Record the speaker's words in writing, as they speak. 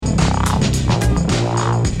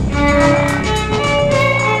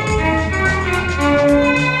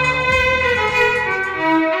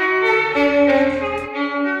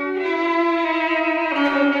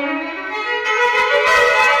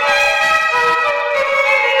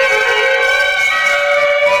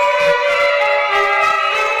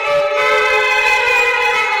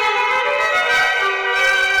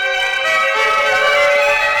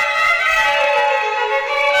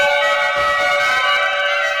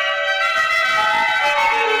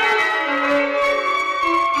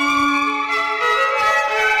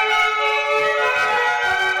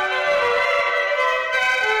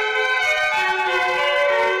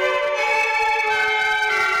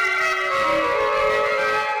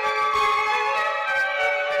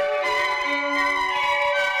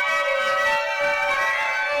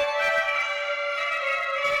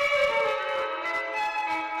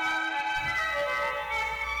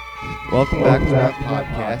Welcome back to my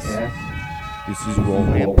podcast. This is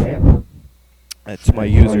Rolland. That's my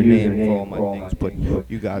username for all my things, but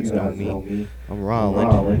you guys know me. I'm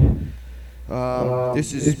Rolland.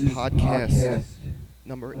 This is podcast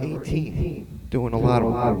number 18. Doing a lot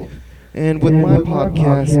of them. And with my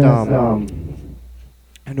podcast,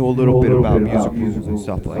 I know a little bit about music rules and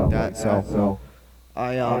stuff like that, so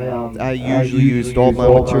I usually used all my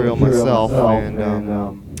material myself, and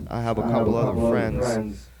I have a couple other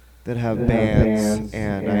friends that have bands,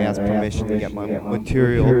 and I asked permission to get my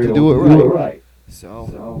material to do it right.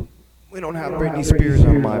 So we don't have Britney Spears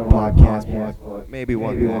on my podcast, but maybe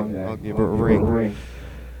one day I'll give her a ring.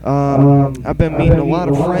 I've been meeting a lot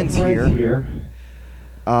of friends here in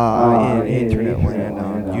internet land,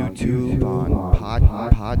 on YouTube, on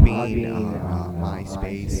Podbean, on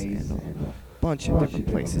MySpace, and a bunch of different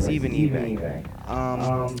places, even eBay.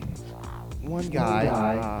 One guy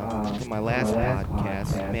from my last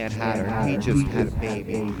podcast, Mad Hatter, he just had a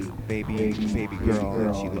baby girl,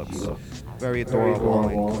 and she looks very adorable,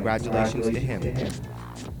 and congratulations to him.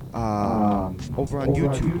 Over on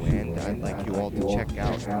YouTube, and I'd like you all to check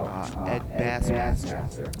out Ed Bassmaster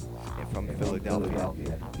from Philadelphia.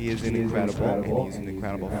 He is incredible, and he's an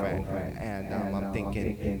incredible friend, and I'm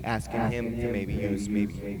thinking, asking him to maybe use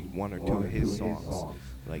one or two of his songs,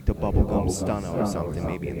 like the Bubblegum Stunner or something,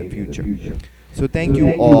 maybe in the future. So thank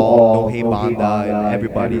you all, No Hey Banda, and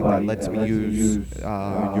everybody that lets me use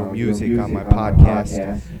your music on my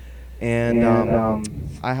podcast. And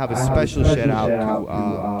I have a special shout out to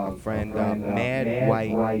a friend, Mad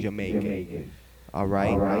White Jamaican. All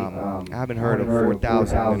right, I haven't heard of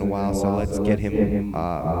 4,000 in a while, so let's get him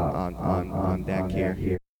on deck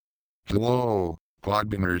here. Hello,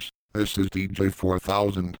 Podbingers. This is DJ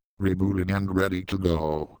 4000, rebooted and ready to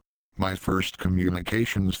go. My first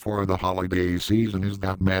communications for the holiday season is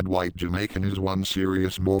that Mad White Jamaican is one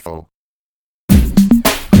serious mofo.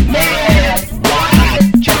 Mad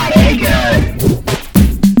White Jamaican!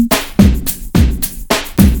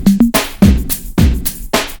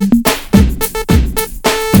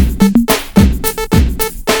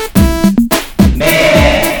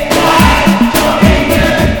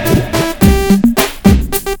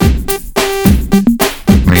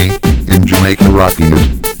 Rockiness,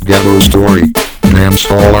 ghetto story,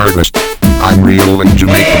 dancehall artist. I'm real and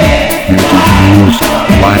Jamaican. YouTube news,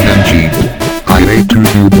 blind and cheap. I hate to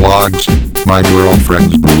do blogs, my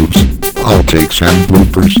girlfriend's boobs, outtakes and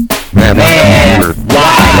bloopers. Man, I'm here.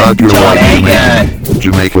 Glad you're white Jamaican.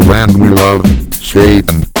 Jamaica land we love.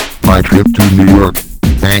 Satan. My trip to New York.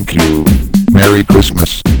 Thank you. Merry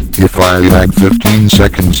Christmas. If I lag 15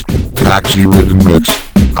 seconds, taxi rhythm mix.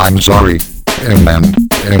 I'm sorry.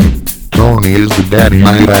 Tony is the daddy.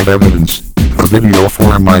 I have evidence. A video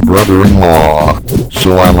for my brother-in-law.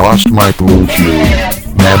 So I lost my pool cue.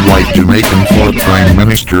 Mad White Jamaican for Prime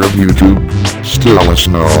Minister of YouTube. Still a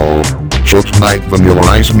snow. Just night Vanilla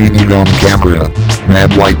Ice meeting on camera.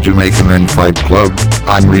 Mad White Jamaican and Fight Club.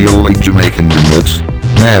 I'm really Jamaican remix.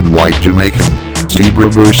 Mad White Jamaican. Zebra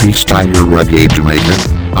vs Tiger Reggae Jamaican.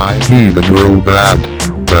 I need a girl bad.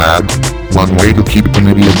 One way to keep an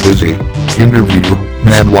idiot busy. Interview,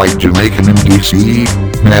 Mad White Jamaican in DC,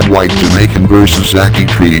 Mad White Jamaican vs. Zaki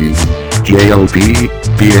Tree. JLP,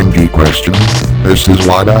 PND question. This is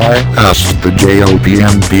what I asked the JLP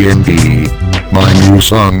and PND. My new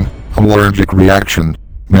song, Allergic Reaction.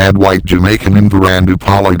 Mad White Jamaican in Veranda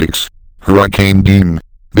Politics. Hurricane Dean.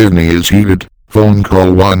 Disney is heated. Phone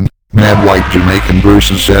call 1. Mad White Jamaican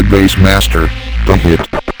vs. Ed Bassmaster. The hit.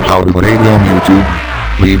 How to rate on YouTube.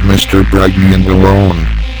 Leave Mr. Pregnant alone.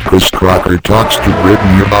 Chris Crocker talks to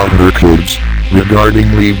Britney about her kids.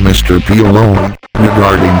 Regarding Leave Mr. P alone.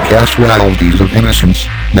 Regarding casualties of innocence.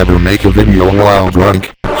 Never make a video while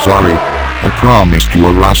drunk. Sorry. I promised you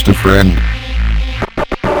a Rasta friend.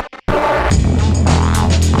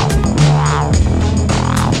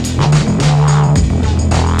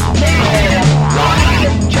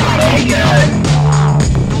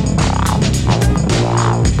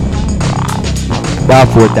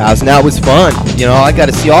 About 4,000. That was fun. You know, I got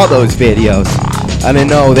to see all those videos. I didn't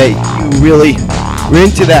know that you really were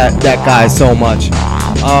into that guy so much.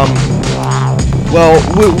 Well,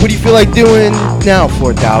 what do you feel like doing now,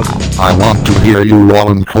 4,000? I want to hear you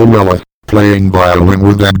Rolland Colella playing violin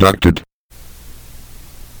with Abducted.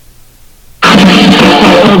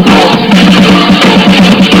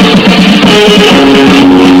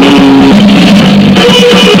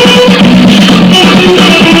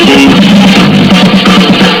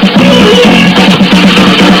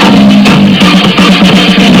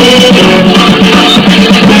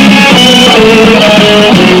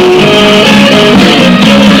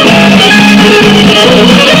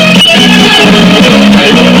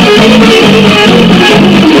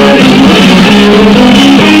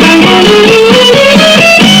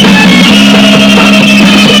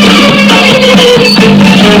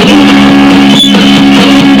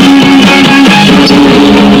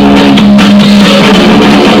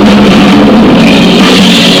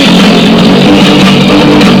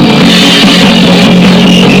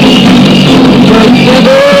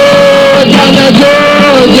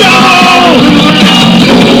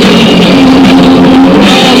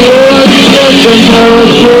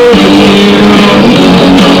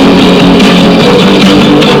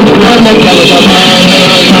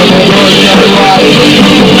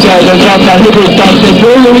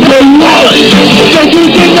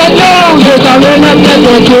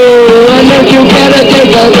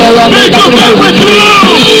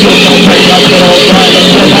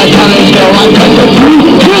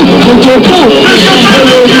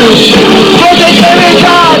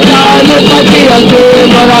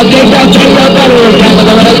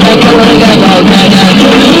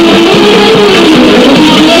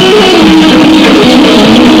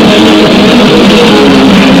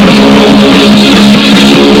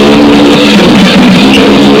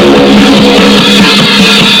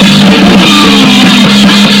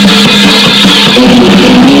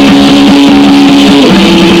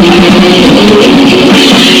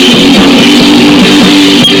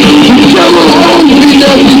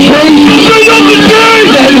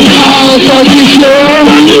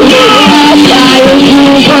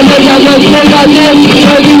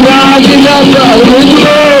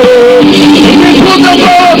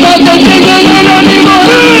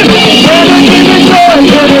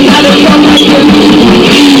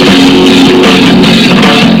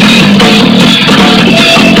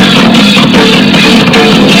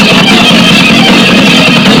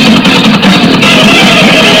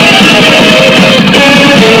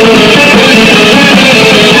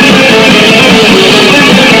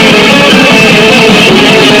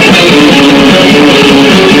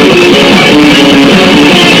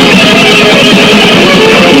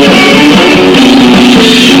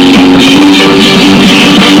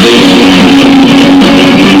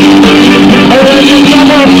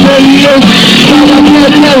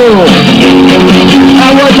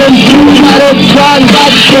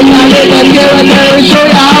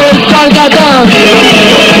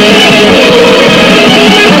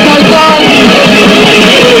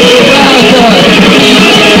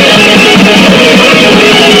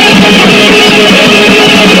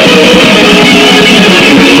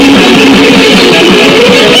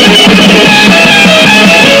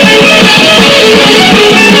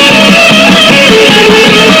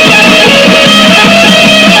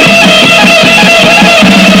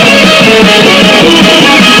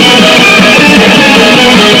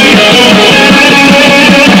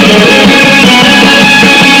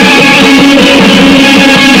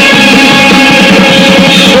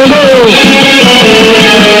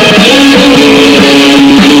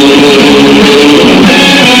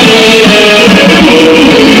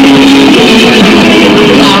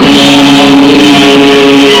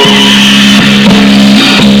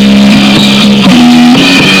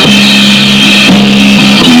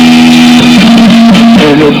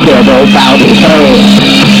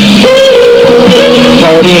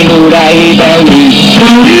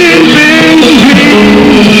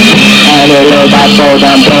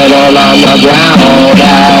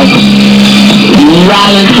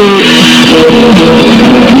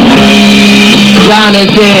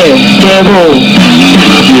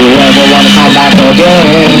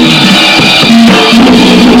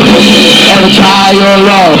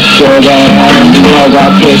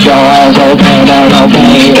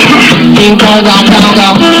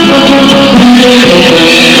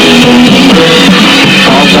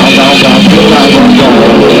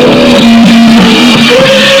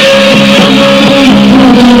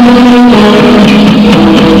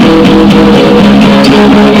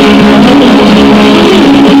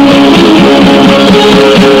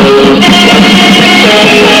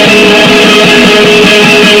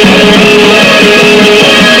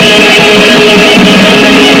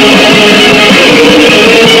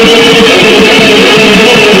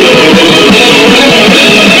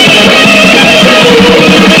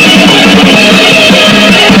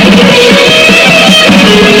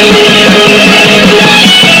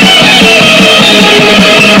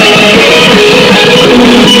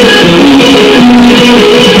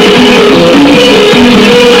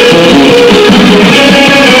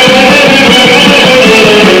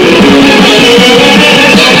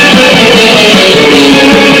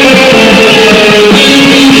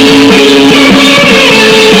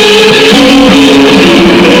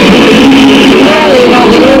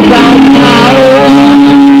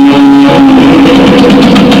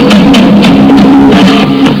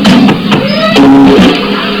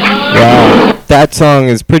 That song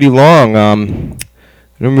is pretty long. I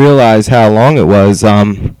didn't realize how long it was.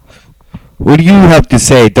 What do you have to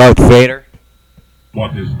say, Darth Vader?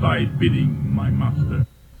 What is thy bidding, my master?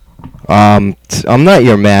 I'm not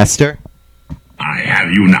your master. I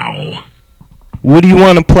have you now. What do you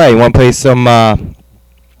want to play? You want to play some, I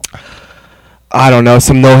don't know,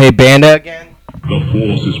 some No Hey Banda again? The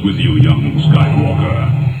Force is with you, young Skywalker.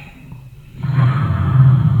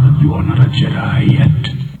 But you are not a Jedi yet.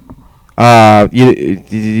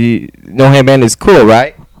 No Hey Banda is cool,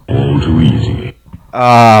 right? All too easy.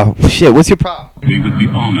 Shit, what's your problem? We would be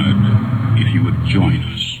honored if you would join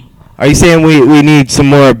us. Are you saying we need some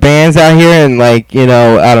more bands out here and like, you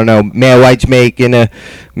know, I don't know, Mad White's making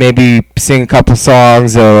maybe sing a couple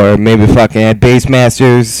songs or maybe fucking at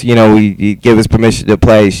Bassmasters, you know, you give us permission to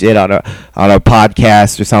play shit on a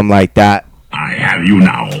podcast or something like that. I have you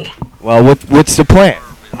now. Well, what's the plan?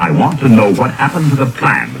 I want to know what happened to the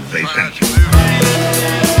plans they sent you.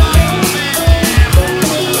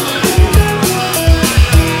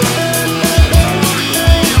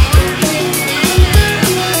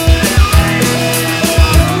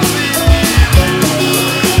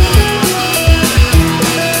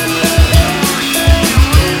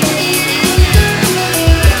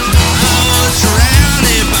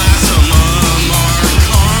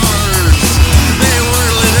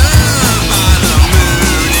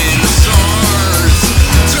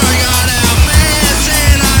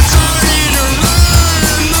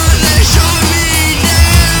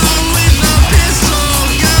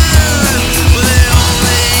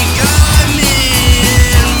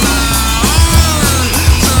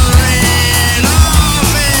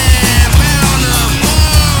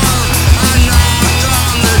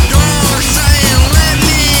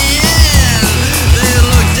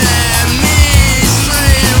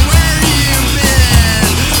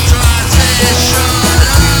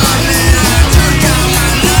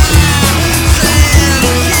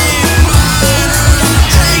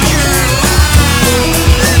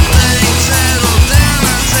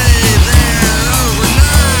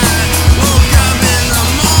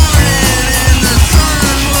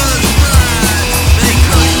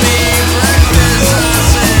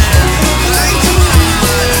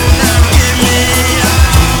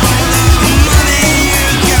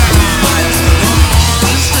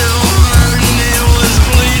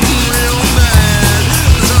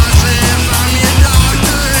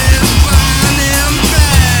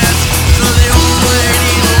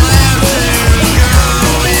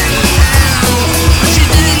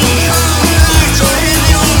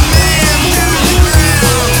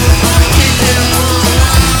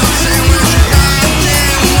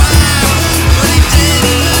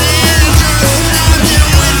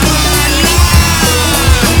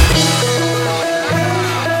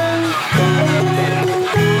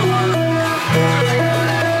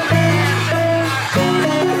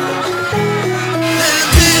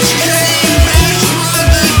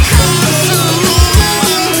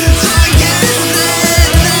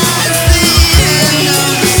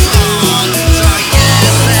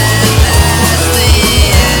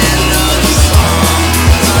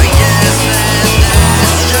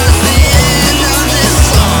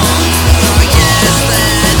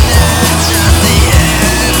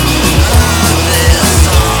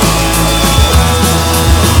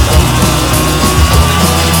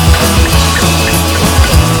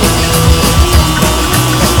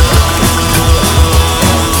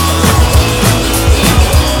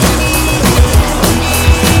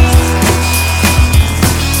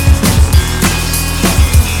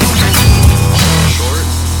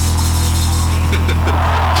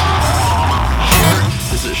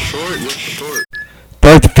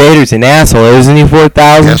 Darth Vader's an asshole, isn't he,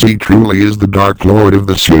 4000? Yes, he truly is the Dark Lord of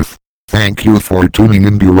the Sith. Thank you for tuning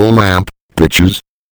into Rolland, bitches.